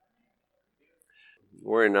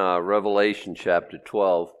We're in Revelation chapter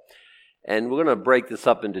 12, and we're going to break this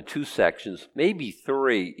up into two sections, maybe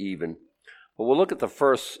three even. But we'll look at the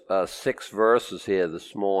first 6 verses here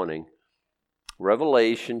this morning.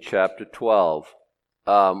 Revelation chapter 12.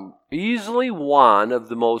 Easily one of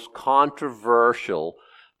the most controversial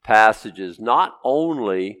passages, not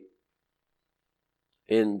only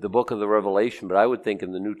in the book of the Revelation, but I would think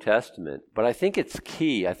in the New Testament. But I think it's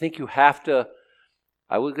key. I think you have to.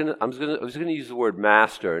 I was going to use the word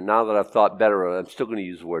master, and now that I've thought better of it, I'm still going to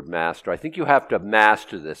use the word master. I think you have to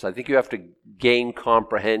master this. I think you have to gain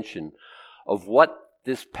comprehension of what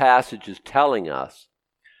this passage is telling us.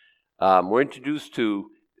 We're introduced to,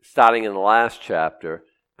 starting in the last chapter,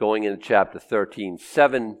 going into chapter 13,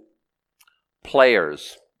 7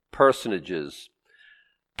 players, personages,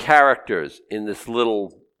 characters in this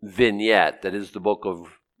little vignette that is the book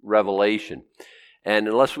of Revelation. And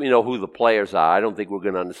unless we know who the players are, I don't think we're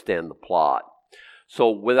going to understand the plot.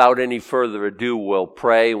 So without any further ado, we'll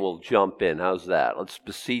pray and we'll jump in. How's that? Let's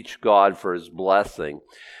beseech God for His blessing.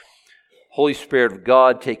 Holy Spirit of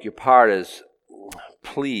God, take your part as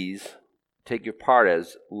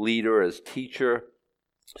leader, as teacher.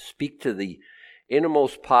 Speak to the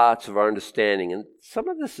innermost parts of our understanding. And some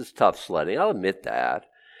of this is tough sledding, I'll admit that.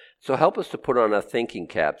 So help us to put on our thinking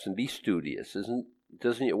caps and be studious.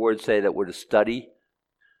 Doesn't your word say that we're to study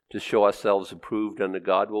to show ourselves approved unto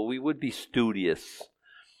God? Well, we would be studious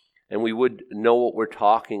and we would know what we're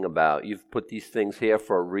talking about. You've put these things here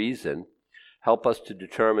for a reason. Help us to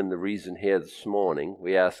determine the reason here this morning.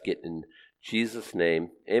 We ask it in Jesus'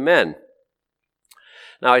 name. Amen.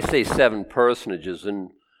 Now I say 7 personages.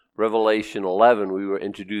 In Revelation 11, we were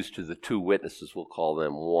introduced to the 2 witnesses. We'll call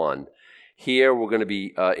them 1. Here we're going to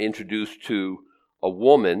be introduced to a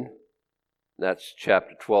woman. That's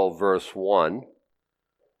chapter 12, verse 1.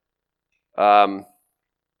 A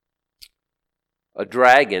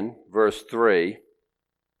dragon, verse 3.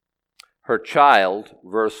 Her child,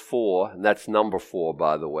 verse 4, and that's number 4,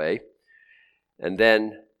 by the way. And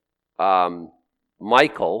then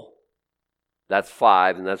Michael, that's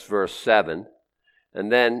 5, and that's verse 7.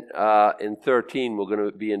 And then in 13, we're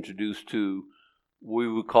going to be introduced to, we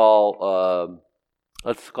would call,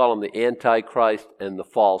 let's call them the Antichrist and the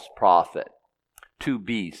false prophet. 2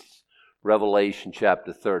 beasts, Revelation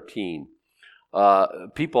chapter 13.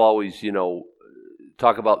 People always,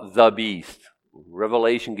 talk about the beast.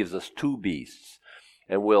 Revelation gives us 2 beasts,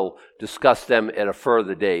 and we'll discuss them at a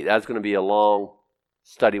further date. That's going to be a long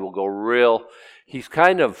study. We'll go real. He's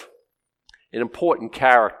kind of an important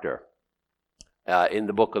character in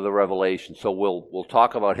the book of the Revelation, so we'll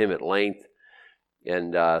talk about him at length.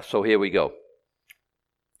 And so here we go.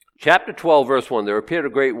 Chapter 12, verse 1, there appeared a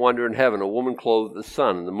great wonder in heaven, a woman clothed with the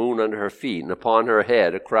sun and the moon under her feet, and upon her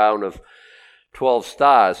head a crown of 12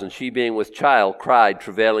 stars. And she, being with child, cried,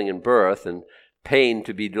 travailing in birth, and pain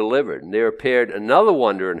to be delivered. And there appeared another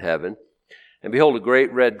wonder in heaven, and behold, a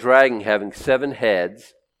great red dragon having 7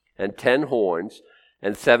 heads and 10 horns,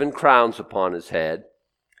 and 7 crowns upon his head.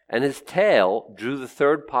 And his tail drew the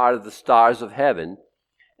 3rd part of the stars of heaven,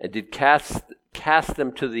 and did cast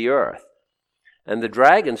them to the earth. And the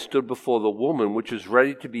dragon stood before the woman, which was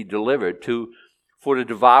ready to be delivered, for to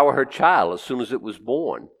devour her child as soon as it was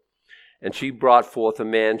born. And she brought forth a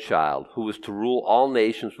man-child, who was to rule all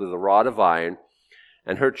nations with a rod of iron.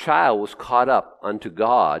 And her child was caught up unto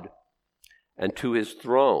God and to his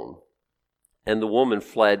throne. And the woman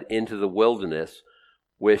fled into the wilderness,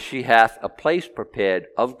 where she hath a place prepared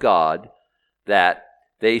of God, that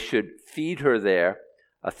they should feed her there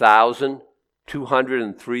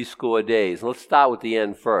 1,260 days. Let's start with the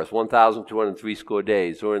end first. 1,260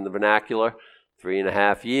 days, or in the vernacular,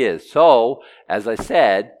 3.5 years. So, as I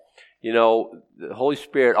said, the Holy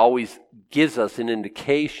Spirit always gives us an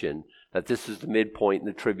indication that this is the midpoint in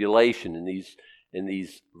the tribulation in these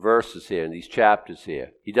verses here, in these chapters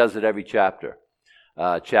here. He does it every chapter.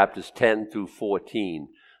 Chapters 10 through 14.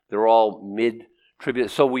 They're all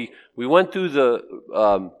mid-tribulation. So we went through the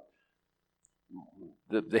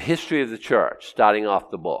history of the church, starting off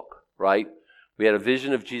the book, right? We had a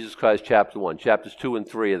vision of Jesus Christ, chapter 1. Chapters 2 and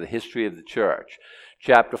 3 are the history of the church.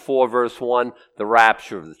 Chapter 4, verse 1, the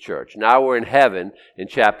rapture of the church. Now we're in heaven in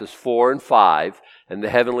chapters 4 and 5, and the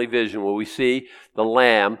heavenly vision where we see the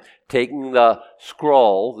Lamb taking the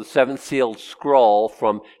scroll, the 7-sealed scroll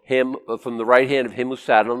from the right hand of him who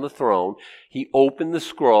sat on the throne. He opened the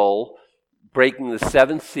scroll, breaking the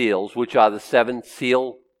 7 seals, which are the 7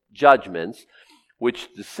 seal judgments, which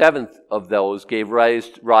the 7th of those gave rise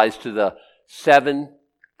to the 7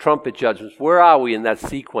 trumpet judgments. Where are we in that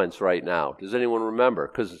sequence right now? Does anyone remember?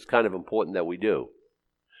 Because it's kind of important that we do.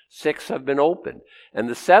 6 have been opened. And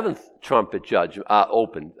the 7th trumpet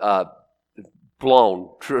blown.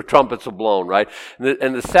 Trumpets are blown, right?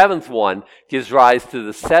 And the 7th one gives rise to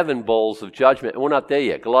the 7 bowls of judgment. And we're not there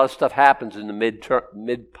yet. A lot of stuff happens in the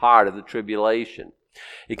mid part of the tribulation.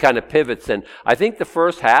 It kind of pivots. And I think the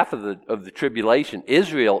first half of the tribulation,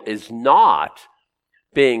 Israel is not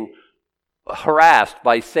being harassed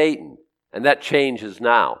by Satan. And that changes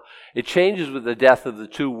now. It changes with the death of the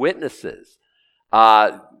 2 witnesses.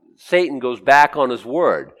 Satan goes back on his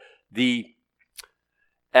word.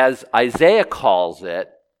 As Isaiah calls it,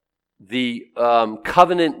 the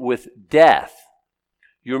covenant with death.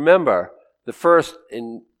 You remember the first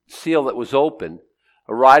seal that was opened,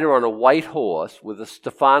 a rider on a white horse with a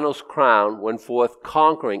Stephanos crown went forth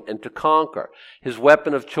conquering and to conquer. His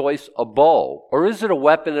weapon of choice, a bow. Or is it a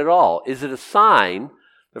weapon at all? Is it a sign?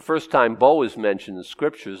 The first time bow is mentioned in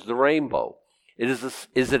Scripture is the rainbow. Is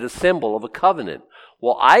it a symbol of a covenant?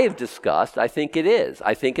 Well, I have discussed, I think it is.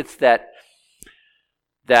 I think it's that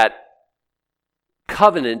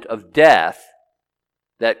covenant of death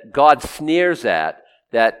that God sneers at,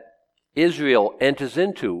 that Israel enters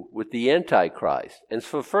into with the Antichrist. And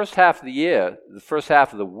for the first half of the year, the first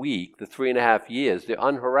half of the week, the 3.5 years, they're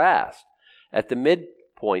unharassed. At the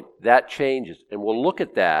midpoint, that changes. And we'll look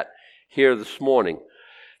at that here this morning.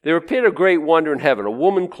 There appeared a great wonder in heaven, a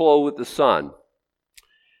woman clothed with the sun,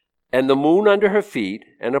 and the moon under her feet,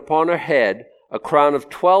 and upon her head a crown of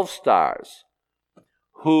 12 stars.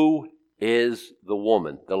 Who is the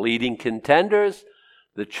woman? The leading contenders,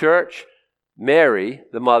 the church, Mary,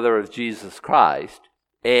 the mother of Jesus Christ,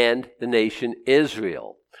 and the nation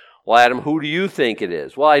Israel. Well, Adam, who do you think it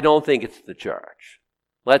is? Well, I don't think it's the church.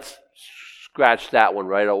 Let's scratch that one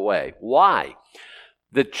right away. Why?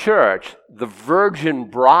 The church, the virgin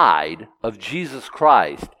bride of Jesus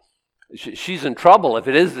Christ, she's in trouble if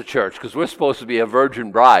it is the church, because we're supposed to be a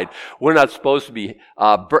virgin bride. We're not supposed to be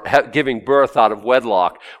giving birth out of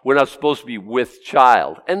wedlock. We're not supposed to be with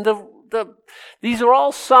child. And these are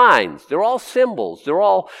all signs. They're all symbols.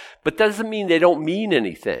 But doesn't mean they don't mean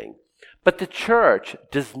anything. But the church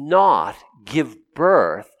does not give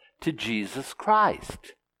birth to Jesus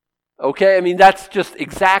Christ. Okay? I mean, that's just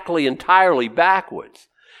exactly entirely backwards.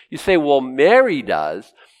 You say, well, Mary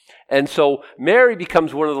does. And so Mary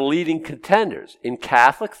becomes one of the leading contenders. In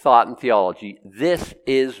Catholic thought and theology, this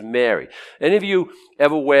is Mary. Any of you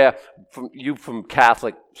ever from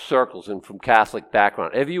Catholic circles and from Catholic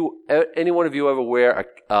background, any one of you ever wear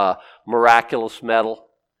a miraculous medal?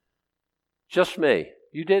 Just me.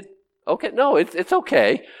 You did? Okay, no, it's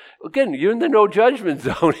okay. Again, you're in the no judgment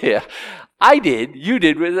zone here. I did, you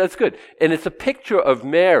did, that's good. And it's a picture of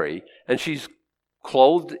Mary, and she's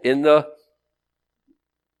clothed with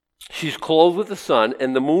the sun,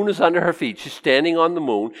 and the moon is under her feet. She's standing on the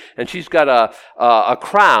moon, and she's got a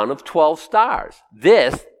crown of 12 stars.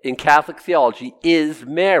 This, in Catholic theology, is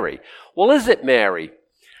Mary. Well, is it Mary?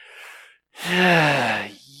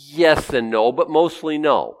 Yes and no, but mostly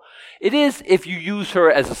no. It is if you use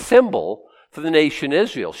her as a symbol for the nation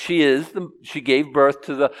Israel. She gave birth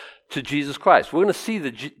to Jesus Christ. We're going to see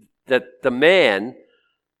that the man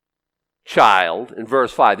child in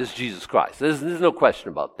verse 5 is Jesus Christ. There's no question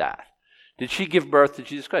about that. Did she give birth to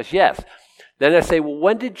Jesus Christ? Yes. Then I say, well,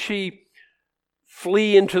 when did she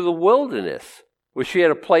flee into the wilderness, where she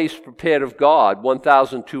had a place prepared of God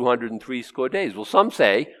 1,203 score days? Well, some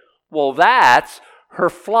say, well, that's her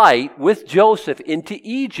flight with Joseph into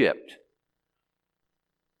Egypt.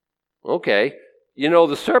 Okay. You know,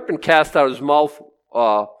 the serpent cast out his mouth,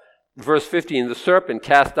 verse 15, the serpent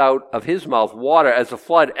cast out of his mouth water as a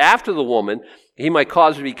flood after the woman, he might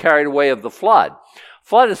cause her to be carried away of the flood.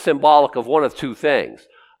 Flood is symbolic of one of two things.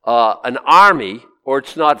 An army, or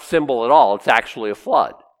it's not symbol at all, it's actually a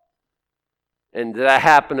flood. And did that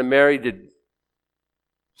happen to Mary? Did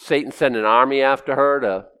Satan send an army after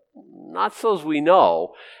her? Not so as we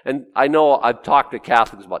know. And I know I've talked to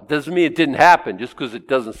Catholics about it. Doesn't mean it didn't happen just because it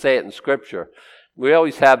doesn't say it in Scripture. We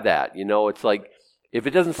always have that, it's like, if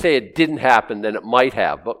it doesn't say it didn't happen, then it might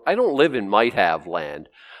have. But I don't live in might have land.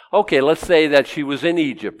 Okay, let's say that she was in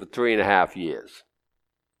Egypt for 3.5 years.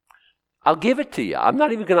 I'll give it to you. I'm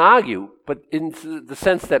not even going to argue, but in the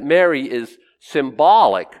sense that Mary is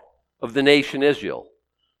symbolic of the nation Israel.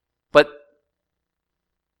 But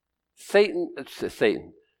let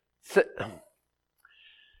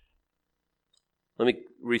me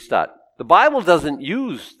restart. The Bible doesn't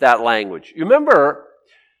use that language. You remember,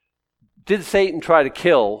 did Satan try to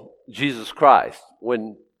kill Jesus Christ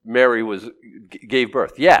when Mary gave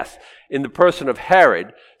birth? Yes, in the person of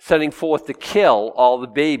Herod, setting forth to kill all the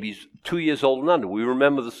babies 2 years old and under. We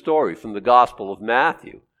remember the story from the Gospel of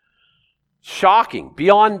Matthew. Shocking,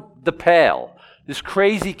 beyond the pale. This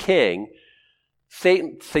crazy king,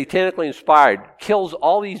 Satan, satanically inspired, kills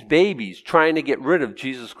all these babies trying to get rid of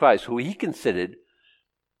Jesus Christ, who he considered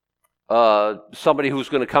somebody who's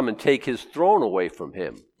going to come and take his throne away from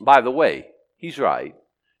him. By the way, he's right,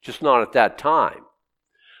 just not at that time.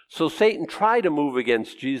 So Satan tried to move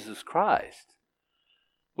against Jesus Christ.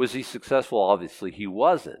 Was he successful? Obviously, he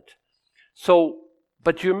wasn't.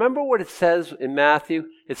 But do you remember what it says in Matthew?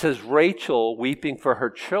 It says, Rachel weeping for her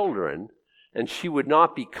children, and she would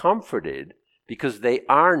not be comforted because they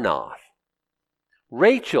are not.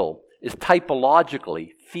 Rachel is typologically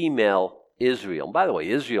female Israel. And by the way,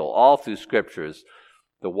 Israel, all through scriptures,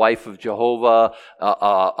 the wife of Jehovah,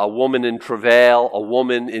 a woman in travail, a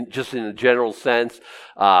woman just in a general sense,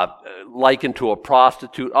 likened to a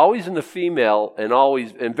prostitute, always in the female,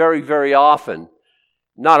 and very, very often,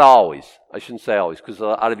 not always, I shouldn't say always, because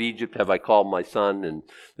out of Egypt have I called my son, and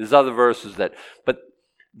there's other verses but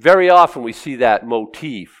very often we see that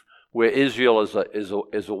motif where Israel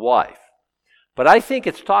is a wife. But I think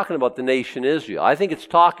it's talking about the nation Israel. I think it's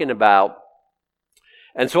talking about,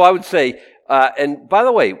 and so I would say, and by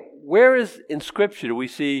the way, where is in Scripture do we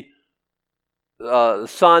see the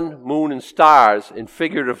sun, moon, and stars in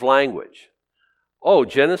figurative language? Oh,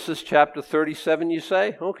 Genesis chapter 37, you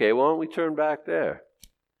say? Okay, why don't we turn back there?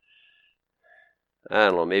 I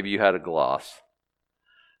don't know, maybe you had a gloss.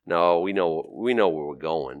 No, we know where we're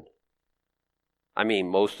going. I mean,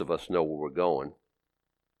 most of us know where we're going.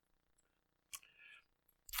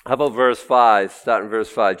 How about verse 5? Starting verse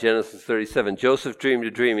 5, Genesis 37. Joseph dreamed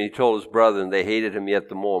a dream, and he told his brother, and they hated him yet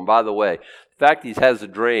the more. And by the way, the fact he has a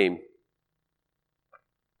dream,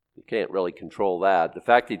 you can't really control that. The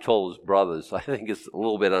fact he told his brothers, I think, is a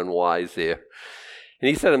little bit unwise here. And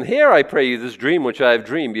he said, and here I pray you this dream which I have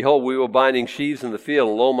dreamed. Behold, we were binding sheaves in the field,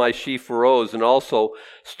 and lo, my sheaf arose, and also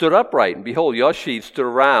stood upright. And behold, your sheaf stood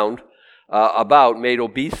around about, made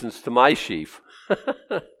obeisance to my sheaf.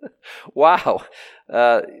 Wow.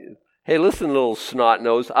 Hey, listen, little snot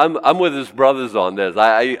nose. I'm with his brothers on this.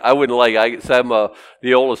 I wouldn't like. I'm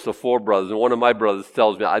the oldest of four brothers, and one of my brothers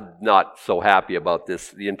tells me I'm not so happy about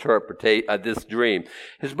this. This dream.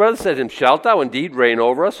 His brother said to him, "Shalt thou indeed reign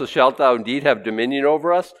over us, or shalt thou indeed have dominion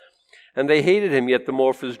over us?" And they hated him yet the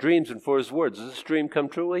more for his dreams and for his words. Does this dream come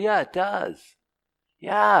true? Well, yeah, it does.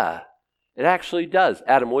 Yeah. It actually does.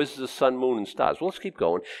 Adam, where's the sun, moon, and stars? Well, let's keep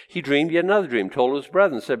going. He dreamed yet another dream, told his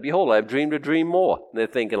brethren, said, behold, I have dreamed a dream more. And they're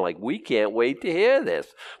thinking like, we can't wait to hear this.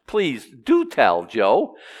 Please, do tell,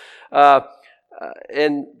 Joe.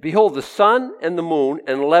 And behold, the sun and the moon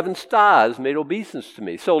and 11 stars made obeisance to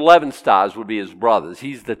me. So 11 stars would be his brothers.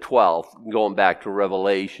 He's the 12th, going back to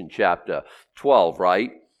Revelation chapter 12,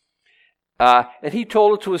 right? And he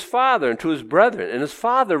told it to his father and to his brethren, and his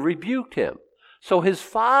father rebuked him. So his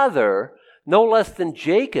father, no less than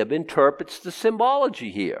Jacob, interprets the symbology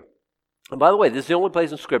here. And by the way, this is the only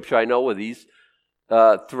place in Scripture I know where these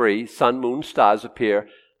three, sun, moon, stars, appear,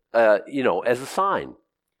 as a sign.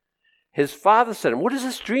 His father said to him, what is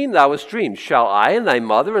this dream thou hast dreamed? Shall I and thy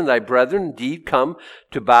mother and thy brethren indeed come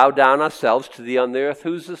to bow down ourselves to thee on the earth?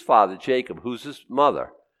 Who's his father? Jacob. Who's his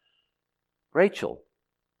mother? Rachel.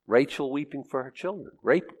 Rachel weeping for her children.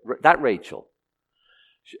 That Rachel.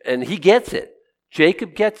 And he gets it.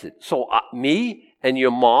 Jacob gets it. So me and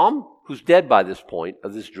your mom, who's dead by this point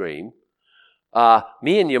of this dream,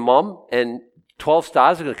 me and your mom and 12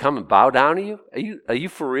 stars are going to come and bow down to you? Are you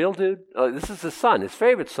for real, dude? This is his son, his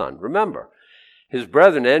favorite son. Remember, his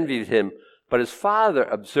brethren envied him, but his father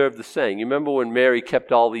observed the saying. You remember when Mary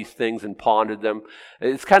kept all these things and pondered them?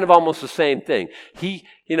 It's kind of almost the same thing. He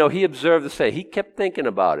observed the saying. He kept thinking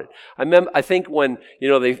about it. I think when,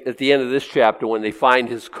 they at the end of this chapter, when they find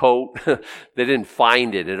his coat, they didn't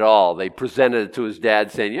find it at all. They presented it to his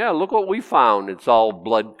dad saying, yeah, look what we found. It's all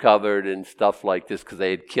blood covered and stuff like this because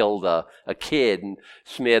they had killed a kid and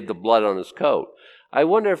smeared the blood on his coat. I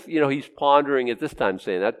wonder if, he's pondering at this time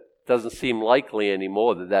saying that doesn't seem likely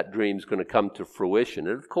anymore that dream's going to come to fruition.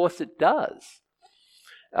 And of course it does.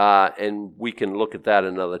 And we can look at that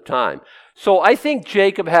another time. So I think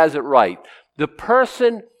Jacob has it right. The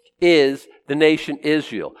person is the nation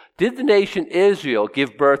Israel. Did the nation Israel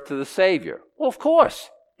give birth to the Savior? Well, of course.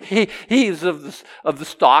 He is of the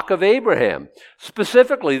stock of Abraham,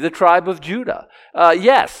 specifically the tribe of Judah.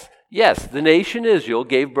 Yes, the nation Israel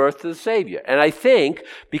gave birth to the Savior. And I think,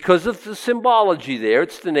 because of the symbology there,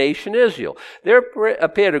 it's the nation Israel. There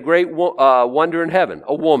appeared a great wonder in heaven.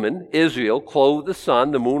 A woman, Israel, clothed the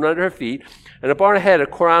sun, the moon under her feet, and upon her head a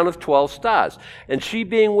crown of 12 stars. And she,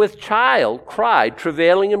 being with child, cried,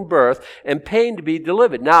 travailing in birth, and pain to be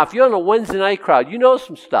delivered. Now, if you're on a Wednesday night crowd, you know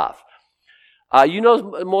some stuff. You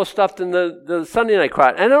know more stuff than the Sunday night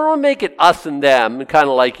crowd. And I don't want to make it us and them, kind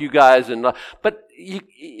of like you guys. But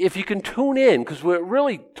if you can tune in, because we're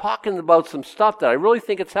really talking about some stuff that I really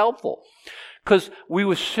think it's helpful. Because we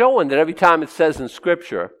were showing that every time it says in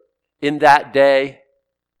Scripture, in that day,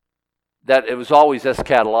 that it was always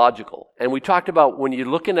eschatological. And we talked about when you're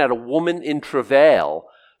looking at a woman in travail,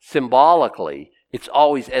 symbolically, it's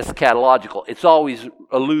always eschatological. It's always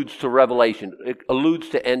alludes to Revelation. It alludes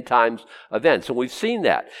to end times events. And we've seen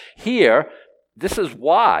that. Here, this is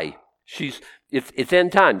why it's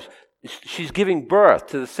end times. She's giving birth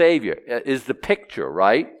to the Savior, is the picture,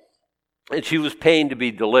 right? And she was pained to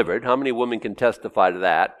be delivered. How many women can testify to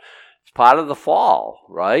that? It's part of the fall,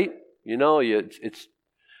 right? You know, did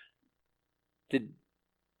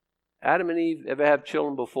Adam and Eve ever have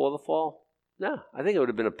children before the fall? No, I think it would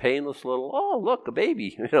have been a painless little, oh, look, a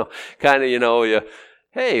baby, kind of,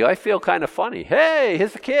 hey, I feel kind of funny. Hey,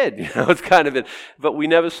 here's a kid. It's kind of but we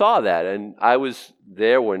never saw that. And I was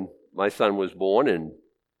there when my son was born, and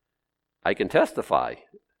I can testify,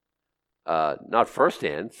 not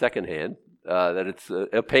firsthand, secondhand, that it's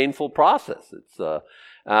a painful process. So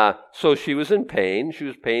she was in pain. She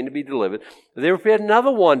was pained to be delivered. There appeared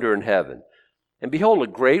another wonder in heaven. And behold, a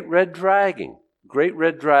great red dragon.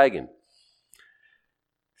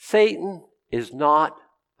 Satan is not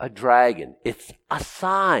a dragon. It's a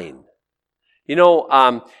sign.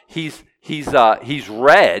 He's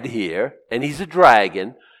red here, and he's a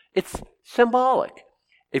dragon. It's symbolic.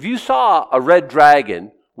 If you saw a red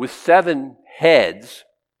dragon with 7 heads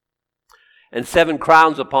and 7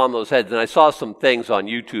 crowns upon those heads, and I saw some things on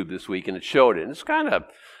YouTube this week, and it showed it, and it's kind of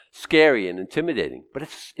scary and intimidating, but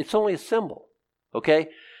it's only a symbol. Okay,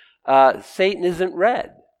 Satan isn't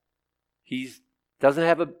red. He doesn't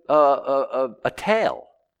have a tail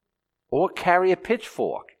or carry a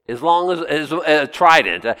pitchfork, as long as a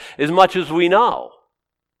trident, as much as we know.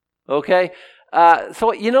 Okay,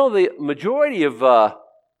 so the majority of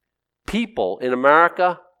people in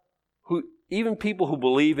America, even people who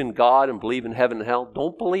believe in God and believe in heaven and hell,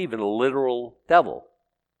 don't believe in a literal devil.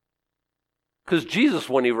 Because Jesus,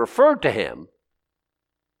 when he referred to him,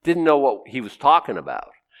 didn't know what he was talking about.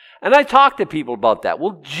 And I talked to people about that.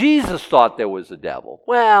 Well, Jesus thought there was a devil.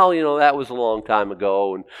 Well, that was a long time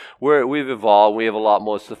ago, and we've evolved. We have a lot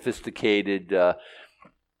more sophisticated. Have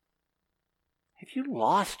you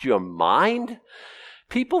lost your mind?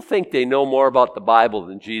 People think they know more about the Bible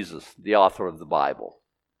than Jesus, the author of the Bible.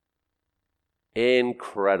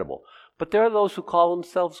 Incredible. But there are those who call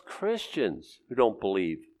themselves Christians who don't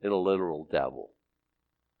believe in a literal devil.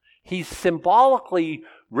 He's symbolically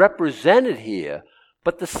represented here,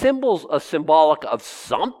 but the symbols are symbolic of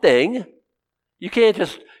something. You can't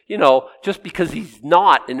just because he's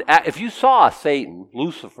not. If you saw Satan,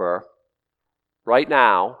 Lucifer, right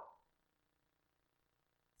now,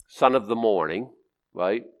 son of the morning,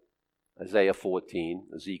 right? Isaiah 14,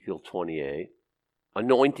 Ezekiel 28,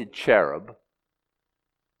 anointed cherub,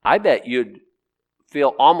 I bet you'd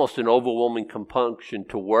feel almost an overwhelming compunction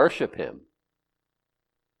to worship him.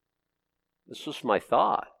 This was my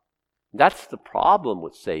thought. That's the problem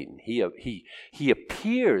with Satan. He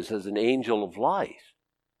appears as an angel of light.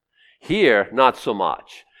 Here, not so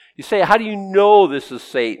much. You say, how do you know this is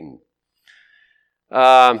Satan?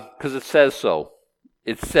 Because it says so.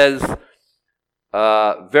 It says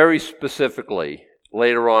very specifically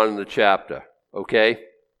later on in the chapter, okay?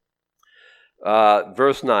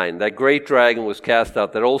 Verse 9, that great dragon was cast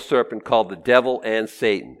out, that old serpent called the devil and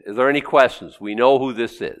Satan. Is there any questions? We know who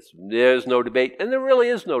this is. There's no debate, and there really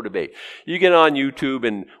is no debate. You get on YouTube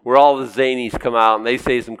and where all the zanies come out and they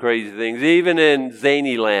say some crazy things. Even in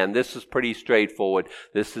zany land, this is pretty straightforward.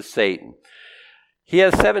 This is Satan. He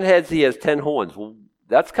has 7 heads, he has 10 horns. Well,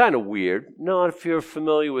 that's kind of weird. Not if you're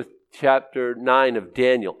familiar with chapter 9 of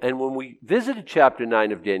Daniel. And when we visited chapter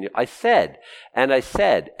 9 of Daniel, I said,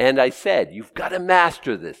 you've got to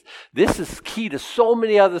master this. This is key to so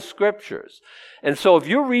many other scriptures. And so if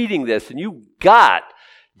you're reading this and you got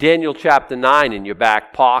Daniel chapter 9 in your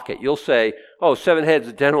back pocket, you'll say, 7 heads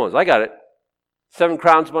and 10 horns. I got it. 7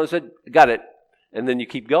 crowns upon his head. Got it. And then you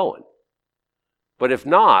keep going. But if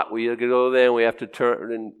not, we go there and we have to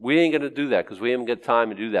turn, and we ain't going to do that because we haven't got time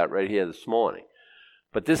to do that right here this morning.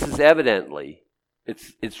 But this is evidently,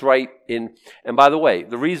 it's right in, and by the way,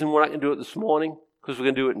 the reason we're not going to do it this morning, because we're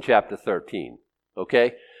going to do it in chapter 13,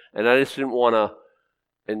 okay? And I just didn't want to,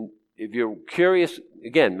 and if you're curious,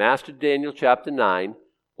 again, master Daniel chapter 9,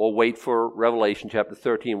 or wait for Revelation chapter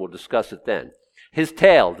 13, we'll discuss it then. His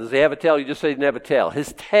tail, does he have a tail? You just say he didn't have a tail.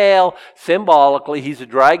 His tail, symbolically, he's a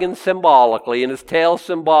dragon symbolically, and his tail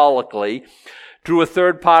symbolically drew a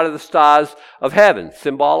third part of the stars of heaven.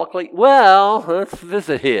 Symbolically, well, let's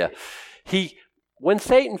visit here. When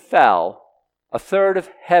Satan fell, a third of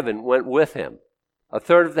heaven went with him, a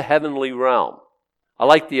third of the heavenly realm. I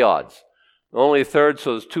like the odds. Only a third,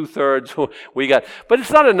 so there's 2/3 we got. But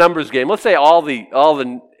it's not a numbers game. Let's say all the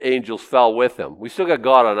angels fell with him. We still got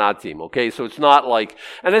God on our team, okay? So it's not like,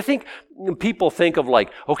 and I think people think of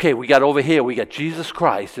like, okay, we got over here, we got Jesus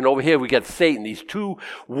Christ, and over here we got Satan, these two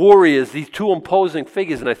warriors, these two imposing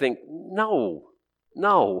figures, and I think, no.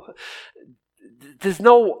 There's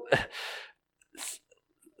no,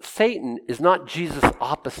 Satan is not Jesus'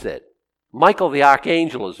 opposite. Michael the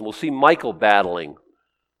archangel is, and we'll see Michael battling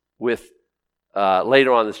with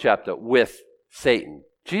later on in this chapter with Satan.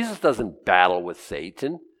 Jesus doesn't battle with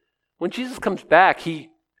Satan. When Jesus comes back, he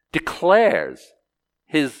declares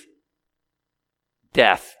his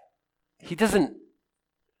death. He doesn't,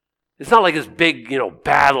 it's not like this big,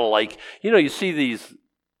 battle. Like, you see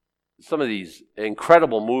some of these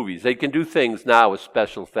incredible movies. They can do things now with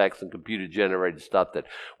special effects and computer-generated stuff that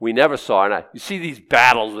we never saw. And you see these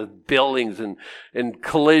battles with buildings and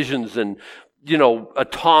collisions and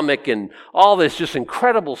atomic and all this just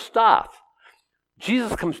incredible stuff.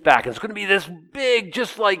 Jesus comes back and it's going to be this big,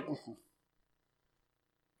 just like,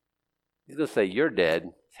 he's going to say, you're dead.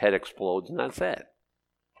 His head explodes and that's it.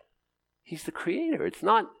 He's the creator. It's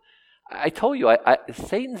not, I told you,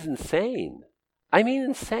 Satan's insane. I mean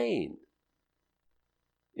insane.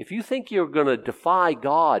 If you think you're going to defy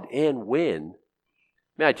God and win,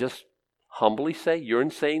 may I just humbly say you're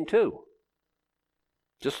insane too.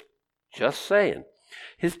 Just saying.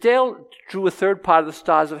 His tail drew a third part of the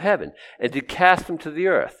stars of heaven and did cast them to the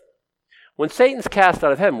earth. When Satan's cast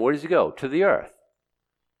out of heaven, where does he go? To the earth.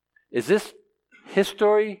 Is this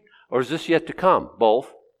history or is this yet to come?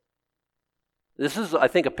 Both. This is, I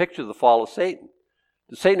think, a picture of the fall of Satan.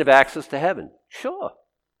 Does Satan have access to heaven? Sure.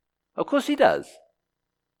 Of course he does.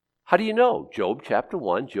 How do you know? Job chapter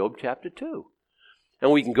 1, Job chapter 2.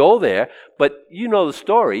 And we can go there, but you know the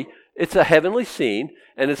story. It's a heavenly scene,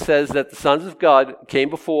 and it says that the sons of God came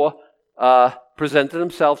before, presented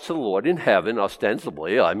themselves to the Lord in heaven,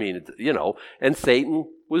 ostensibly, and Satan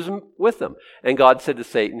was with them. And God said to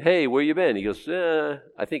Satan, hey, where you been? He goes,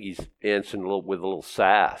 I think he's answering with a little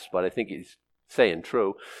sass, but I think he's saying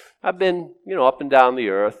true. I've been, up and down the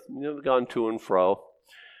earth, gone to and fro.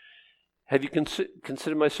 Have you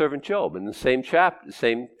considered my servant Job? In the same chapter,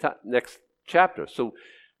 next chapter. So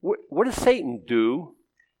what does Satan do?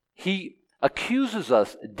 He accuses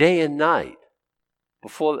us day and night.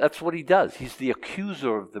 That's what he does. He's the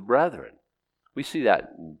accuser of the brethren. We see that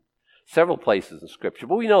in several places in Scripture.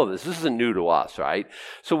 But we know this. This isn't new to us, right?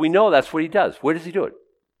 So we know that's what he does. Where does he do it?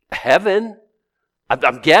 Heaven.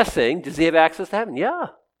 I'm guessing. Does he have access to heaven? Yeah.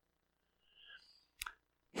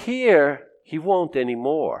 Here, he won't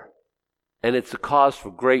anymore. And it's a cause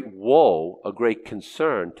for great woe, a great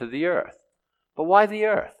concern to the earth. But why the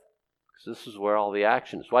earth? Because this is where all the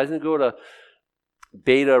action is. Why doesn't it go to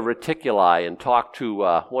Beta Reticuli and talk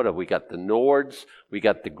to, what have we got? The Nords, we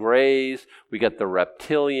got the Greys, we got the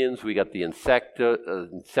reptilians, we got the insect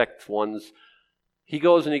ones. He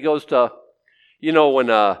goes to,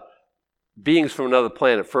 when beings from another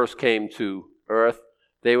planet first came to Earth,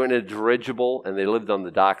 they were in a dirigible and they lived on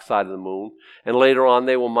the dark side of the moon. And later on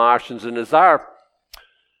they were Martians. And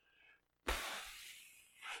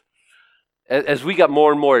as we got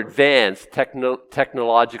more and more advanced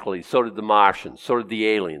technologically, so did the Martians, so did the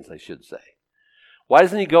aliens, I should say. Why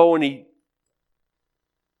doesn't he go and he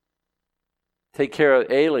take care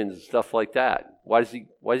of aliens and stuff like that? Why does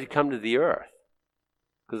he come to the earth?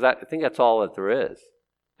 Because I think that's all that there is.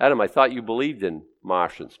 Adam, I thought you believed in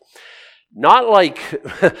Martians. Not like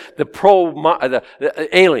the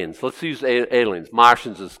aliens. Let's use aliens.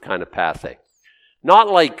 Martians is kind of passe. Not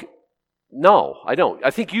like, no, I don't. I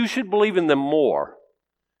think you should believe in them more.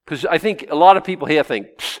 Because I think a lot of people here think,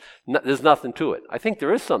 there's nothing to it. I think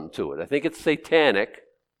there is something to it. I think it's satanic.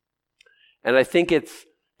 And I think it's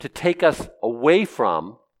to take us away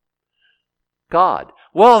from God.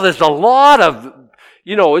 Well, there's a lot of,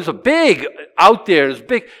 it's a big out there. It's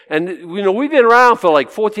big. And, we've been around for like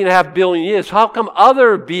 14.5 billion years. How come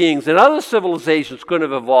other beings and other civilizations couldn't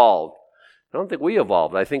have evolved? I don't think we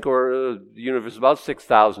evolved. I think the universe is about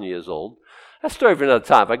 6,000 years old. That's a story for another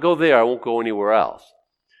time. If I go there, I won't go anywhere else.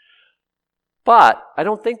 But I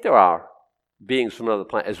don't think there are beings from another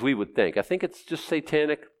planet, as we would think. I think it's just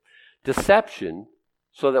satanic deception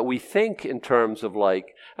so that we think in terms of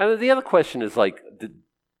like, and the other question is like,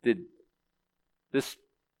 did this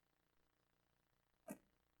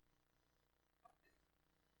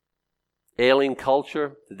alien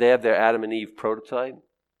culture, did they have their Adam and Eve prototype?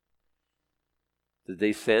 Did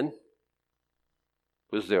they sin?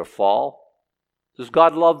 Was there a fall? Does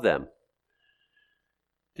God love them?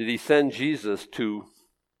 Did he send Jesus to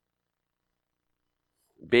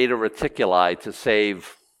Beta Reticuli to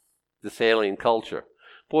save this alien culture?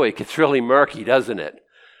 Boy, it gets really murky, doesn't it?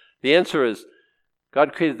 The answer is,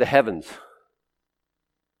 God created the heavens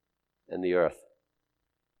and the earth.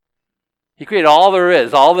 He created all there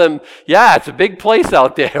is, all them. Yeah, it's a big place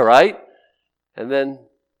out there, right? And then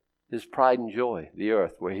his pride and joy, the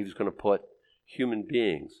earth, where he was going to put human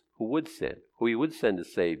beings who would sin, who he would send a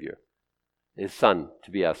Savior, his Son to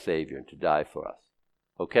be our Savior and to die for us.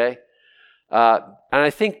 Okay? And I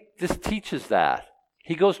think this teaches that.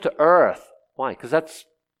 He goes to earth. Why? Because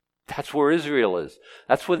that's where Israel is.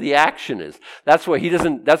 That's where the action is. That's where he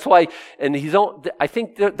doesn't, that's why, and I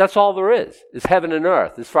think that's all there is heaven and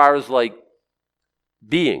earth, as far as like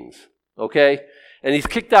beings. Okay? And he's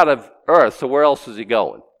kicked out of earth, so where else is he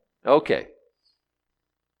going? Okay.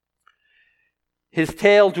 His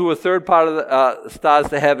tail drew a third part of the stars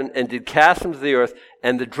to heaven and did cast them to the earth.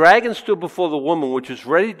 And the dragon stood before the woman, which was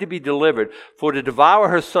ready to be delivered, for to devour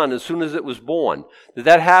her son as soon as it was born. Did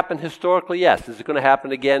that happen historically? Yes. Is it going to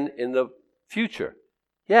happen again in the future?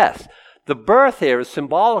 Yes. The birth here is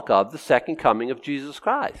symbolic of the second coming of Jesus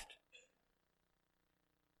Christ.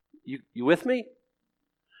 You with me?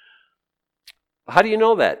 How do you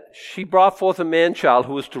know that? She brought forth a man-child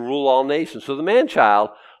who was to rule all nations. So the man-child,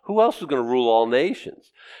 who else is going to rule all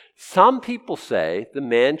nations? Some people say the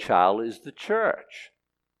man-child is the church.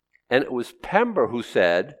 And it was Pember who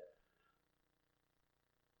said,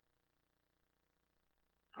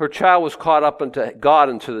 her child was caught up unto God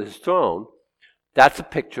and to his throne. That's a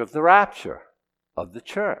picture of the rapture of the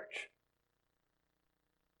church.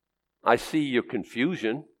 I see your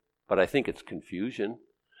confusion, but I think it's confusion.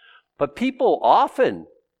 But people often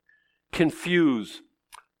confuse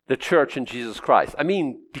the church and Jesus Christ. I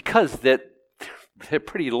mean, because they're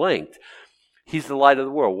pretty linked. He's the light of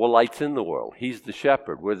the world. We're lights in the world. He's the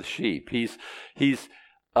shepherd. We're the sheep. He's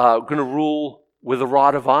going to rule with a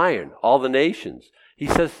rod of iron, all the nations. He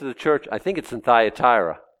says to the church, I think it's in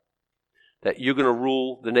Thyatira, that you're going to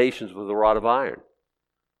rule the nations with a rod of iron.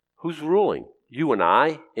 Who's ruling? You and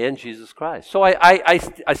I and Jesus Christ. So I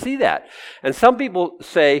see that. And some people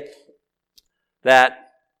say that,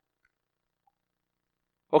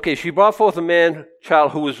 okay, she brought forth a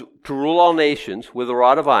man-child who was to rule all nations with a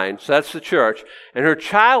rod of iron. So that's the church. And her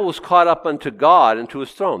child was caught up unto God and to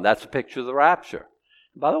his throne. That's a picture of the rapture.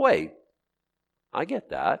 By the way, I get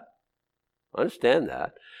that. I understand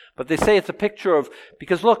that. But they say it's a picture of,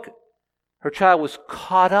 because look, her child was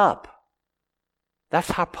caught up. That's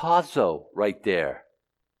harpazo right there.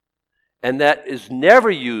 And that is never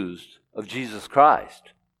used of Jesus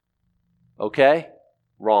Christ. Okay?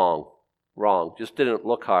 Wrong. Just didn't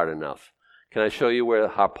look hard enough. Can I show you where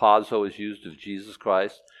harpazo is used of Jesus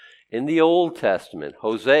Christ? In the Old Testament,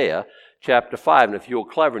 Hosea chapter 5. And if you were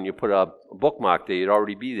clever and you put a bookmark there, you'd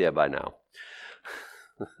already be there by now.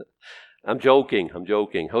 I'm joking.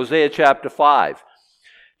 Hosea chapter 5.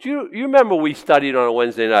 Do you remember we studied on a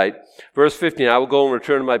Wednesday night, verse 15, I will go and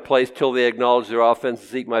return to my place till they acknowledge their offense and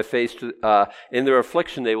seek my face. In their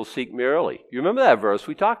affliction they will seek me early. You remember that verse?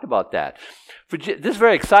 We talked about that. This is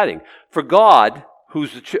very exciting. For God,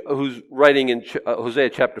 who's writing in Hosea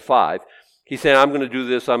chapter 5, he's saying, I'm going to do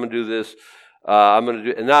this, I'm going to do this, I'm going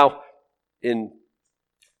to do... And now in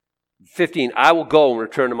 15, I will go and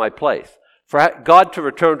return to my place. For God to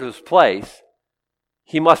return to his place,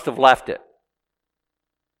 he must have left it.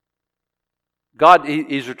 God,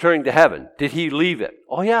 he's returning to heaven. Did he leave it?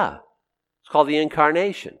 Oh, yeah. It's called the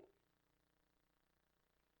incarnation.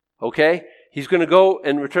 Okay? He's going to go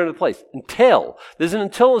and return to the place. Until. There's an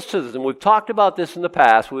untilness to this, and we've talked about this in the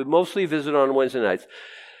past. We've mostly visited on Wednesday nights.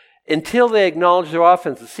 Until they acknowledge their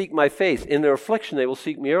offense and seek my face. In their affliction, they will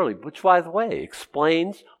seek me early. Which, by the way,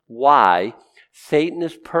 explains why Satan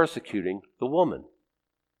is persecuting the woman.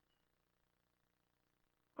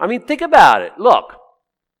 I mean, think about it. Look.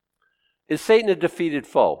 Is Satan a defeated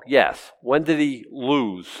foe? Yes. When did he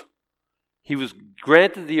lose? He was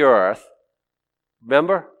granted the earth.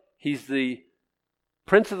 Remember? He's the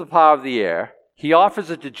prince of the power of the air. He offers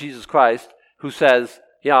it to Jesus Christ, who says,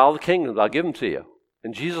 yeah, all the kingdoms, I'll give them to you.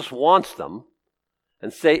 And Jesus wants them.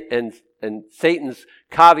 And Satan's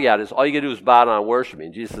caveat is, all you got to do is bow down and worship me.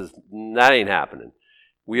 And Jesus says, that ain't happening.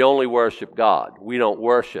 We only worship God. We don't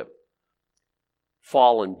worship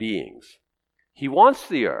fallen beings. He wants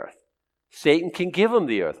the earth. Satan can give him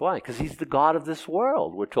the earth. Why? Because he's the God of this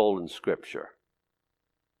world, we're told in Scripture.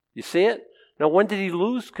 You see it? Now, when did he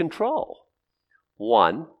lose control?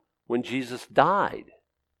 1, when Jesus died.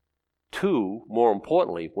 2, more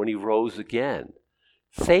importantly, when he rose again.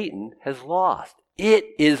 Satan has lost. It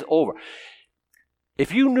is over.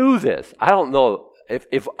 If you knew this, I don't know,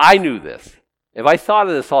 if I knew this, if I thought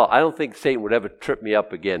of this all, I don't think Satan would ever trip me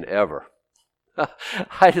up again, ever.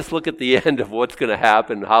 I just look at the end of what's going to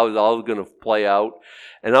happen, how it's all going to play out.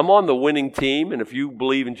 And I'm on the winning team, and if you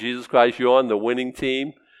believe in Jesus Christ, you're on the winning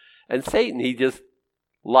team. And Satan, he just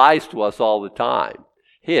lies to us all the time.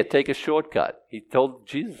 Here, take a shortcut. He told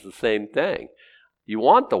Jesus the same thing. You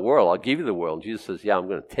want the world, I'll give you the world. And Jesus says, yeah, I'm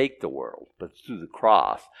going to take the world, but it's through the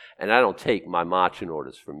cross. And I don't take my marching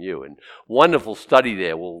orders from you. And wonderful study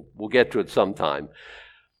there. We'll get to it sometime.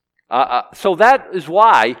 So that is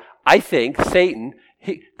why I think Satan,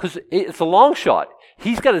 because it's a long shot,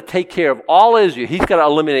 he's got to take care of all Israel. He's got to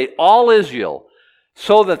eliminate all Israel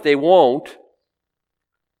so that they won't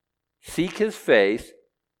seek his face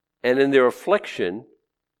and in their affliction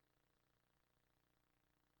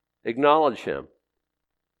acknowledge him.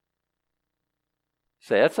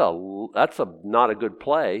 Say, that's not a good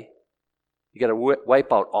play. You got to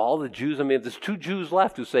wipe out all the Jews. I mean, if there's 2 Jews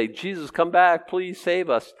left who say, Jesus, come back, please save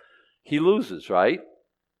us, he loses, right?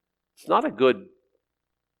 It's not a good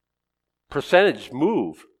percentage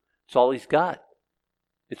move. It's all he's got.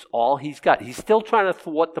 It's all he's got. He's still trying to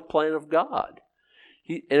thwart the plan of God.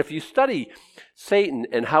 And if you study Satan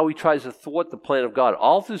and how he tries to thwart the plan of God,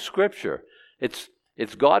 all through Scripture, it's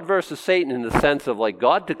God versus Satan in the sense of like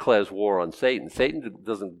God declares war on Satan. Satan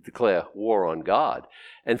doesn't declare war on God.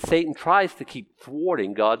 And Satan tries to keep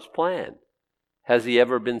thwarting God's plan. Has he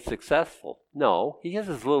ever been successful? No. He has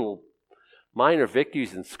his little minor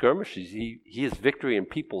victories and skirmishes. He has victory in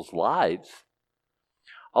people's lives.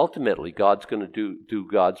 Ultimately, God's going to do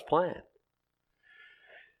God's plan.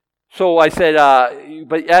 So I said,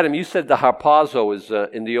 but Adam, you said the harpazo is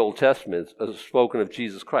in the Old Testament spoken of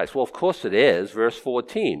Jesus Christ. Well, of course it is. Verse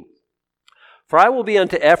 14. For I will be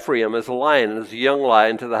unto Ephraim as a lion, and as a young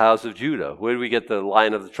lion to the house of Judah. Where do we get the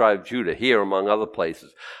lion of the tribe of Judah? Here, among other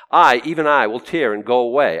places. Even I, will tear and go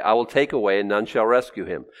away. I will take away, and none shall rescue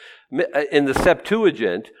him. In the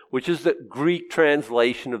Septuagint, which is the Greek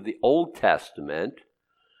translation of the Old Testament,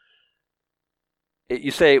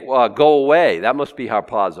 you say, go away. That must be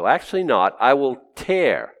harpazo. Actually not. I will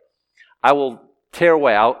tear. I will tear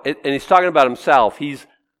away. And he's talking about himself. He's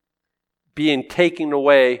being taken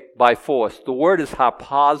away by force. The word is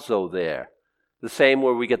harpazo there. The same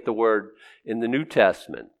where we get the word in the New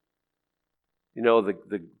Testament. You know,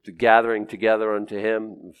 the gathering together unto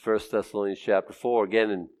him, 1 Thessalonians chapter 4. Again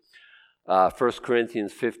in 1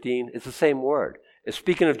 Corinthians 15. It's the same word. It's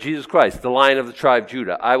speaking of Jesus Christ, the Lion of the tribe of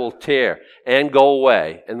Judah. I will tear and go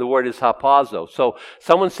away. And the word is harpazo. So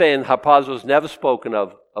someone saying harpazo is never spoken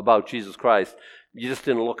of about Jesus Christ, you just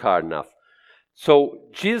didn't look hard enough. So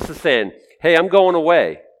Jesus is saying, hey, I'm going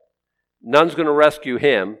away. None's going to rescue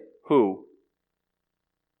him. Who?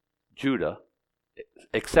 Judah,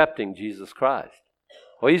 accepting Jesus Christ.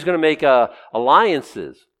 Well, he's going to make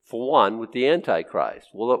alliances, for one, with the Antichrist.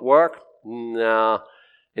 Will it work? No.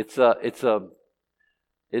 It's a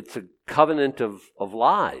covenant of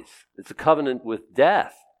lies. It's a covenant with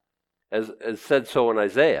death, as said so in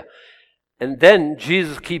Isaiah. And then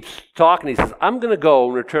Jesus keeps talking. He says, I'm going to go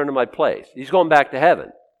and return to my place. He's going back to heaven.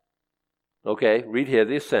 Okay, read here,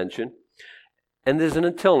 the ascension. And there's an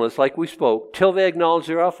untilness, like we spoke, till they acknowledge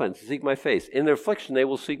their offense and seek my face. In their affliction, they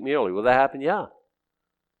will seek me early. Will that happen? Yeah.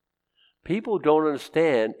 People don't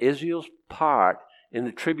understand Israel's part in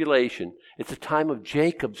the tribulation. It's a time of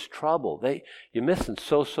Jacob's trouble. You're missing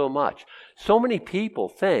so much. So many people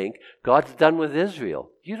think God's done with Israel.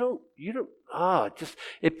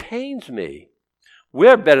 It pains me.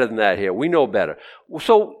 We're better than that here. We know better.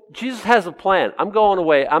 So Jesus has a plan. I'm going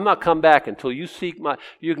away. I'm not come back until you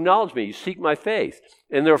acknowledge me, you seek my face.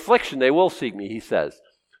 In their affliction, they will seek me, he says.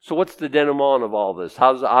 So what's the denouement of all this?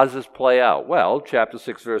 How does this play out? Well, chapter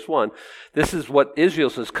 6, verse 1, this is what Israel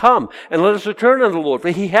says, come and let us return unto the Lord, for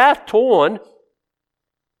he hath torn.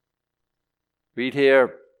 Read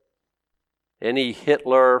here, any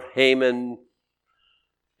Hitler, Haman,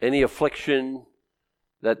 any affliction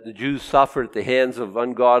that the Jews suffered at the hands of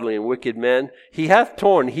ungodly and wicked men, he hath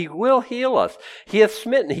torn, he will heal us. He hath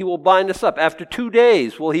smitten, he will bind us up. After 2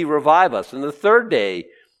 days will he revive us. And the third day,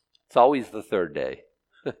 it's always the third day.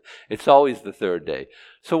 It's always the third day.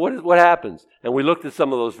 So what happens? And we looked at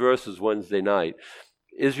some of those verses Wednesday night.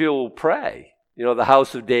 Israel will pray. You know, the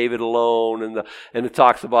house of David alone, and it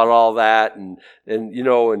talks about all that, and they're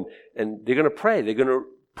going to pray. They're going to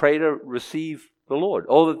pray to receive the Lord.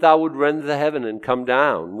 Oh, that thou would rend the heaven and come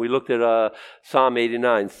down. We looked at Psalm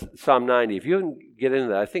 89, Psalm 90. If you didn't get into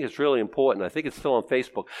that, I think it's really important. I think it's still on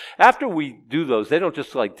Facebook. After we do those, they don't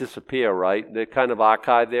just like disappear, right? They're kind of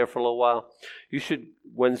archived there for a little while. You should,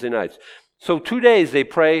 Wednesday nights. So 2 days they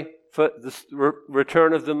pray for the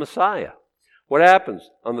return of the Messiah. What happens?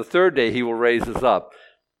 On the third day he will raise us up,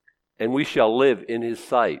 and we shall live in his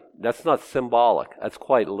sight. That's not symbolic. That's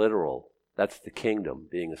quite literal. That's the kingdom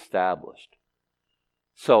being established.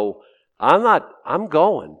 So I'm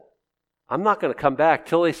going. I'm not going to come back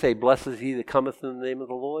till they say, blessed is he that cometh in the name of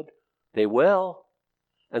the Lord. They will.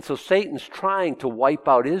 And so Satan's trying to wipe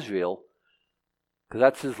out Israel because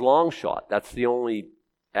that's his long shot. That's the only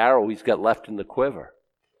arrow he's got left in the quiver,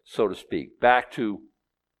 so to speak. Back to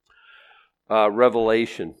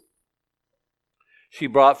Revelation. She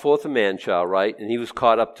brought forth a man-child, right? And he was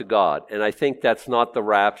caught up to God. And I think that's not the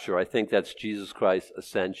rapture. I think that's Jesus Christ's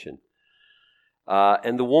ascension.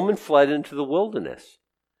 And the woman fled into the wilderness,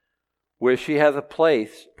 where she hath a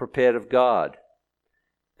place prepared of God.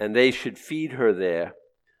 And they should feed her there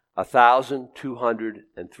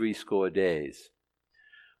 1,260 days.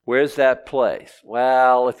 Where's that place?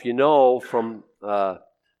 Well, if you know from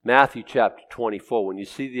Matthew chapter 24, when you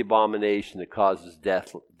see the abomination that causes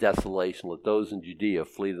desolation, let those in Judea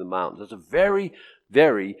flee the mountains. That's a very,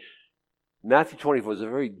 Matthew 24 is a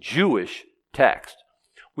very Jewish text.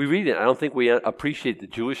 We read it. I don't think we appreciate the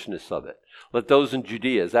Jewishness of it. Let those in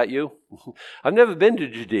Judea. Is that you? I've never been to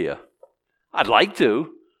Judea. I'd like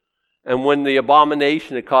to. And when the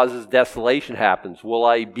abomination that causes desolation happens, will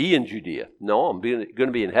I be in Judea? No, I'm going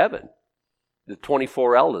to be in heaven. The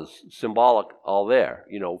 24 elders, symbolic, all there.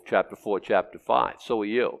 Chapter 4, chapter 5. So are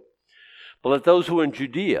you. But let those who are in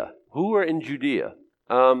Judea,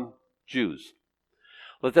 Jews,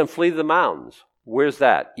 let them flee the mountains. Where's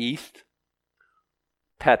that? East,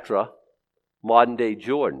 Petra, modern-day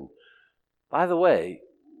Jordan. By the way,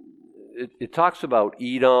 it talks about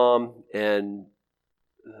Edom and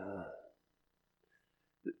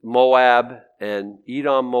Moab, and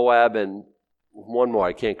Edom, Moab, and one more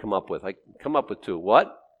I can't come up with. I come up with two.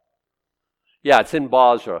 What? Yeah, it's in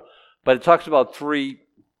Bozrah. But it talks about 3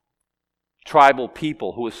 tribal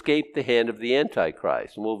people who escaped the hand of the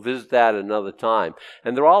Antichrist. And we'll visit that another time.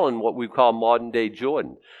 And they're all in what we call modern-day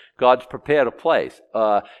Jordan. God's prepared a place.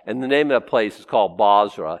 And the name of that place is called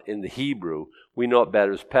Bozrah in the Hebrew. We know it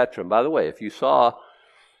better as Petra. And by the way, if you saw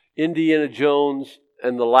Indiana Jones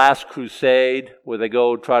and the Last Crusade, where they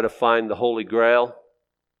go try to find the Holy Grail,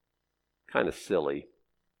 kind of silly.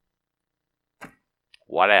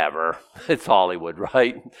 Whatever. It's Hollywood,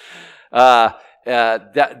 right?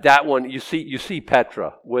 That one, you see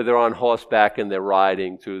Petra, where they're on horseback and they're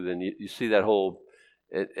riding through, and you see that whole,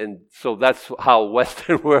 and so that's how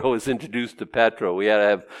Western world was introduced to Petra. We had to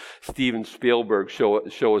have Steven Spielberg show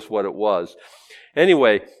us what it was.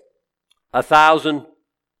 Anyway,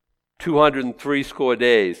 1,260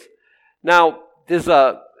 days. Now, there's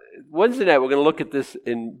a Wednesday night, we're going to look at this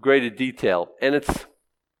in greater detail, and I don't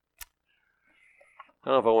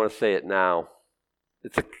know if I want to say it now.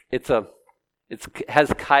 It has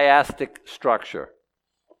chiastic structure.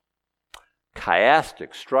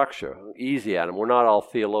 Chiastic structure. Easy, Adam. We're not all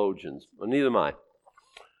theologians. Well, neither am I.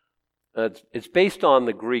 It's based on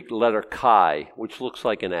the Greek letter chi, which looks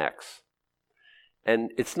like an X.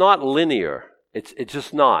 And it's not linear. It's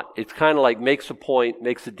just not. It's kind of like makes a point,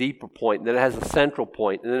 makes a deeper point, and then it has a central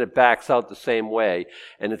point, and then it backs out the same way.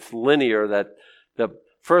 And it's linear that the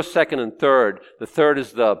first, second, and third, the third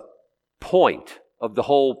is the point of the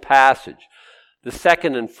whole passage. The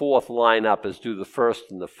second and fourth line up as do the first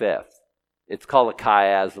and the fifth. It's called a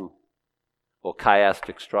chiasm or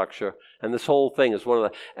chiastic structure. And this whole thing is one of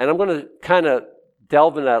the, and I'm going to kind of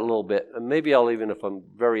delve in that a little bit. And maybe I'll even, if I'm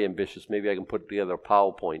very ambitious, maybe I can put together a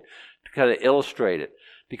PowerPoint to kind of illustrate it.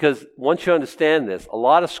 Because once you understand this, a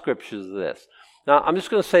lot of scriptures are this. Now, I'm just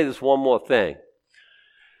going to say this one more thing.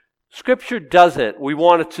 Scripture doesn't, we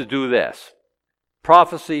want it to do this.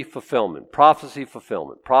 Prophecy, fulfillment, prophecy,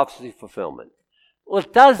 fulfillment, prophecy, fulfillment. Well,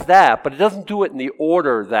 it does that, but it doesn't do it in the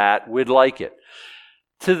order that we'd like it.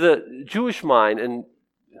 To the Jewish mind and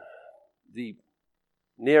the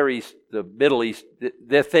Near East, the Middle East,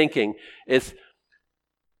 their thinking is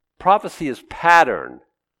prophecy is pattern.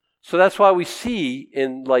 So that's why we see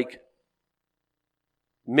in like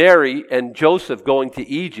Mary and Joseph going to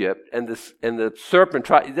Egypt and the serpent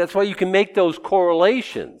tried. That's why you can make those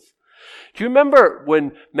correlations. Do you remember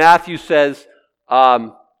when Matthew says,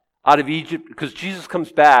 Out of Egypt, because Jesus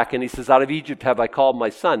comes back and he says, out of Egypt have I called my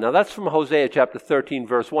son. Now that's from Hosea chapter 13,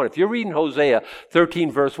 verse 1. If you're reading Hosea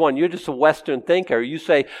 13, verse 1, you're just a Western thinker. You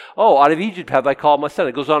say, oh, out of Egypt have I called my son.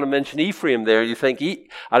 It goes on to mention Ephraim there. You think,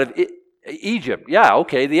 out of Egypt. Yeah,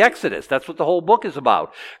 okay, the Exodus. That's what the whole book is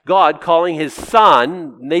about. God calling his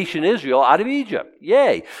son, nation Israel, out of Egypt.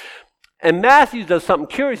 Yay. And Matthew does something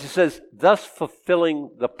curious. He says, thus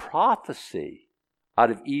fulfilling the prophecy,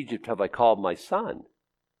 out of Egypt have I called my son.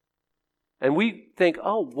 And we think,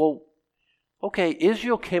 oh, well, okay,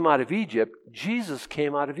 Israel came out of Egypt. Jesus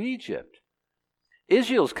came out of Egypt.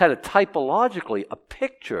 Israel is kind of typologically a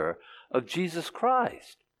picture of Jesus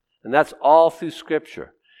Christ. And that's all through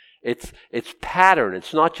Scripture. It's pattern.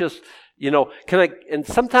 It's not just, and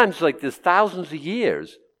sometimes like there's thousands of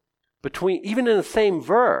years between, even in the same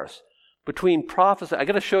verse, between prophecy. I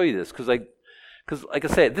got to show you this because like I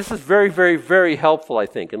said, this is very, very, very helpful, I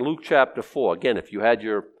think. In Luke chapter 4, again, if you had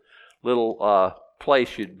your little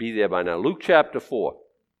place, you'd be there by now. Luke chapter 4.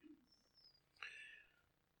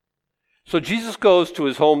 So Jesus goes to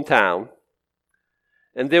his hometown,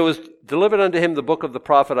 and there was delivered unto him the book of the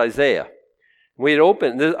prophet Isaiah. When he had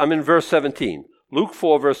opened, I'm in verse 17. Luke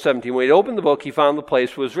 4, verse 17. When he had opened the book, he found the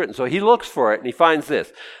place where it was written. So he looks for it, and he finds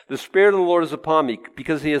this. The Spirit of the Lord is upon me,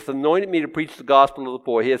 because he hath anointed me to preach the gospel to the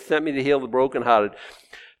poor. He hath sent me to heal the brokenhearted,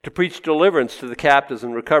 to preach deliverance to the captives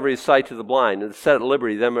and recovery of sight to the blind, and to set at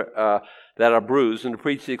liberty them that are bruised, and to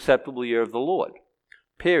preach the acceptable year of the Lord.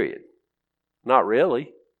 Period. Not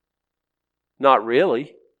really. Not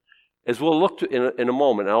really. As we'll look to in a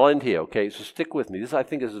moment, and I'll end here, okay? So stick with me. I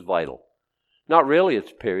think this is vital. Not really,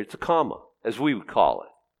 it's a period. It's a comma, as we would call it.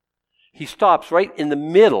 He stops right in the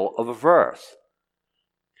middle of a verse.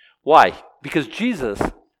 Why? Because Jesus,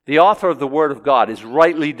 the author of the Word of God, is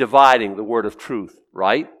rightly dividing the word of truth,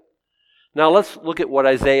 right? Now let's look at what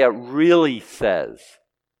Isaiah really says.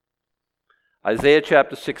 Isaiah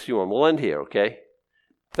chapter 61. We'll end here, okay?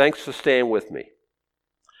 Thanks for staying with me.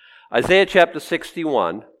 Isaiah chapter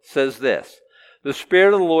 61 says this. The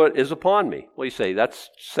Spirit of the Lord is upon me. Well, you say, that's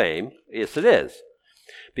same. Yes, it is.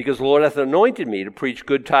 Because the Lord hath anointed me to preach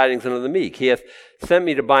good tidings unto the meek. He hath sent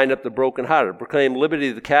me to bind up the brokenhearted, to proclaim liberty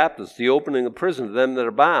to the captives, the opening of prison to them that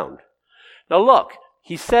are bound. Now look,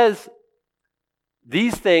 he says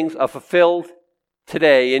these things are fulfilled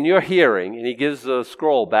today in your hearing, and he gives the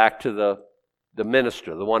scroll back to the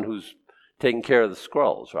minister, the one who's taking care of the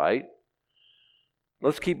scrolls, right?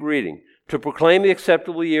 Let's keep reading. To proclaim the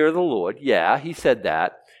acceptable year of the Lord, yeah, he said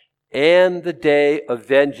that, and the day of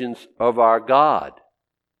vengeance of our God.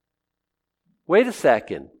 Wait a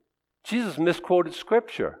second. Jesus misquoted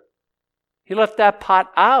Scripture. He left that part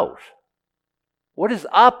out. What is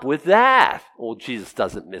up with that? Well, Jesus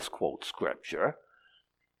doesn't misquote Scripture.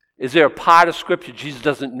 Is there a part of Scripture Jesus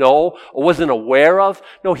doesn't know or wasn't aware of?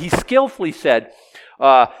 No, he skillfully said,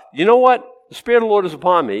 you know what? The Spirit of the Lord is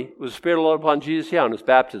upon me. Was the Spirit of the Lord upon Jesus? Yeah, on his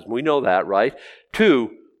baptism. We know that, right?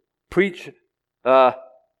 2, preach,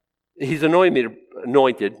 he's anointed,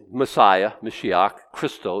 Messiah, Mashiach,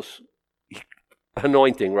 Christos,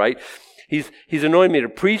 anointing, right? He's anointed me to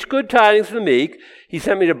preach good tidings to the meek. He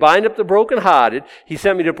sent me to bind up the brokenhearted. He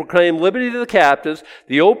sent me to proclaim liberty to the captives,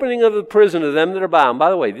 the opening of the prison to them that are bound. By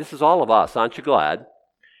the way, this is all of us. Aren't you glad?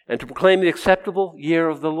 And to proclaim the acceptable year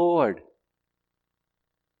of the Lord.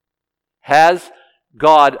 Has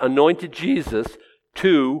God anointed Jesus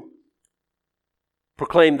to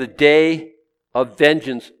proclaim the day of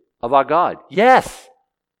vengeance of our God? Yes.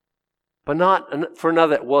 But not for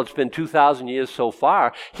another, well, it's been 2,000 years so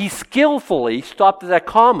far. He skillfully stopped at that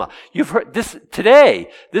comma. You've heard this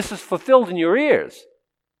today. This is fulfilled in your ears.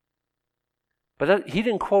 But he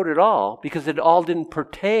didn't quote it all because it all didn't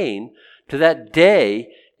pertain to that day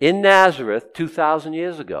in Nazareth 2,000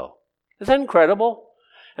 years ago. Is that incredible?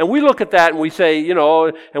 And we look at that and we say,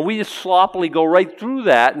 and we just sloppily go right through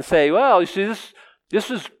that and say, well, you see, this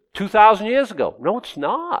is 2,000 years ago. No, it's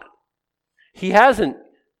not. He hasn't.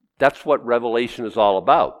 That's what Revelation is all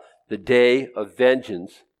about. The day of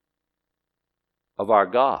vengeance of our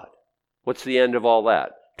God. What's the end of all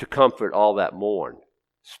that? To comfort all that mourn,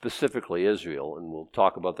 specifically Israel, and we'll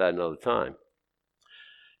talk about that another time.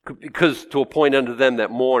 Because to appoint unto them that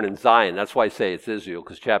mourn in Zion, that's why I say it's Israel,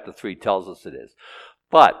 because chapter 3 tells us it is.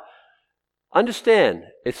 But understand,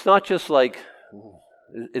 it's not just like,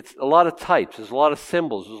 it's a lot of types, there's a lot of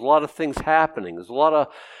symbols, there's a lot of things happening,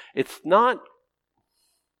 it's not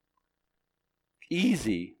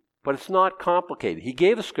easy, but it's not complicated. He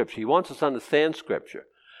gave us Scripture, he wants us to understand Scripture,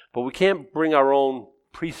 but we can't bring our own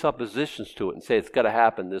presuppositions to it and say it's got to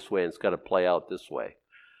happen this way and it's got to play out this way.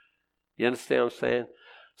 You understand what I'm saying?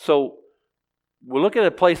 So we're looking at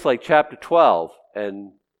a place like chapter 12,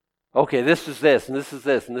 and Okay, this is this, and this is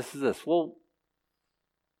this, and this is this. Well,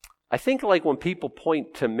 I think like when people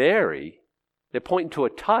point to Mary, they're pointing to a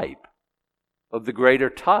type of the greater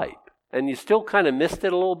type. And you still kind of missed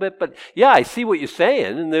it a little bit, but yeah, I see what you're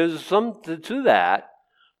saying, and there's something to that,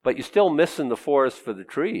 but you're still missing the forest for the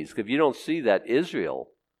trees, because you don't see that Israel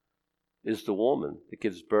is the woman that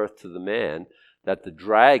gives birth to the man that the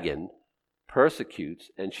dragon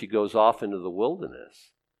persecutes, and she goes off into the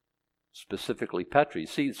wilderness, specifically Petri.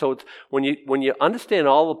 See, so it's when you understand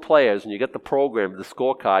all the players and you get the program, the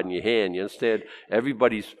scorecard in your hand, you understand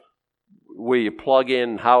everybody's where you plug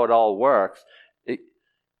in, how it all works.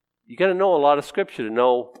 You got to know a lot of scripture to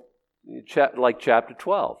know, like chapter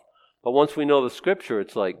 12. But once we know the scripture,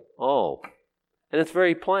 it's like, oh, and it's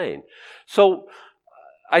very plain. So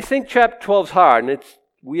I think chapter 12 is hard, and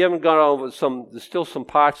we haven't gone over there's still some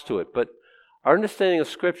parts to it, but our understanding of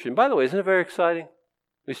scripture, and by the way, isn't it very exciting?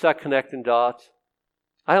 We start connecting dots.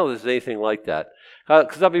 I don't know if there's anything like that.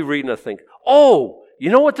 Because I'll be reading and I think, oh, you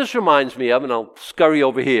know what this reminds me of? And I'll scurry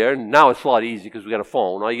over here, and now it's a lot easier because we got a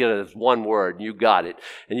phone. All you get is one word, and you got it.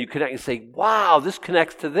 And you connect and say, wow, this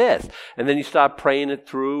connects to this. And then you start praying it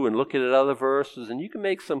through and looking at other verses, and you can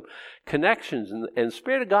make some connections, and the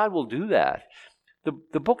Spirit of God will do that.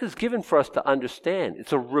 The book is given for us to understand.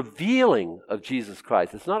 It's a revealing of Jesus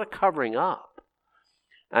Christ. It's not a covering up.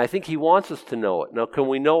 And I think he wants us to know it. Now, can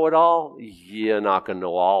we know it all? You're not going to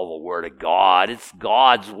know all the Word of God. It's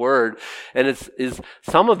God's Word. And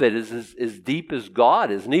some of it is as deep as God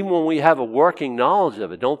is. And even when we have a working knowledge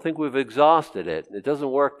of it, don't think we've exhausted it. It doesn't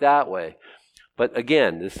work that way. But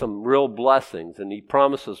again, there's some real blessings. And he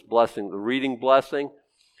promises blessing, the reading blessing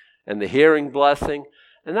and the hearing blessing.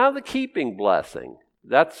 And now the keeping blessing.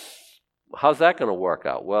 How's that going to work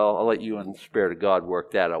out? Well, I'll let you and the Spirit of God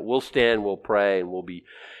work that out. We'll stand, we'll pray, and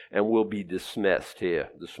we'll be dismissed here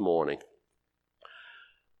this morning.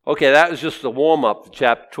 Okay, that was just the warm-up to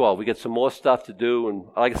chapter 12. We get some more stuff to do, and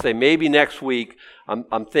like I say, maybe next week,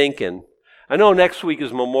 I'm thinking, I know next week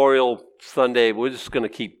is Memorial Sunday. We're just going to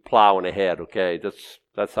keep plowing ahead, okay?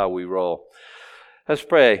 That's how we roll. Let's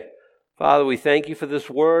pray. Father, we thank you for this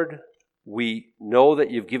word. We know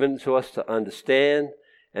that you've given it to us to understand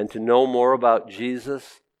and to know more about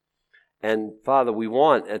Jesus. And Father, we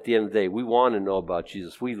want, at the end of the day, we want to know about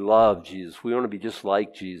Jesus. We love Jesus. We want to be just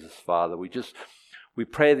like Jesus, Father. We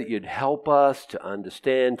pray that you'd help us to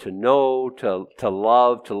understand, to know, to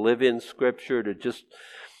love, to live in Scripture,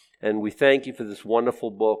 and we thank you for this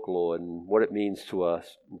wonderful book, Lord, and what it means to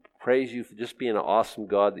us. We praise you for just being an awesome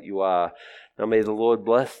God that you are. Now may the Lord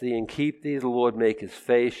bless thee and keep thee. The Lord make his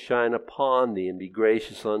face shine upon thee and be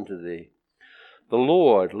gracious unto thee. The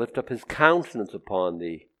Lord lift up his countenance upon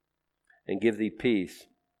thee and give thee peace.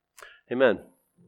 Amen.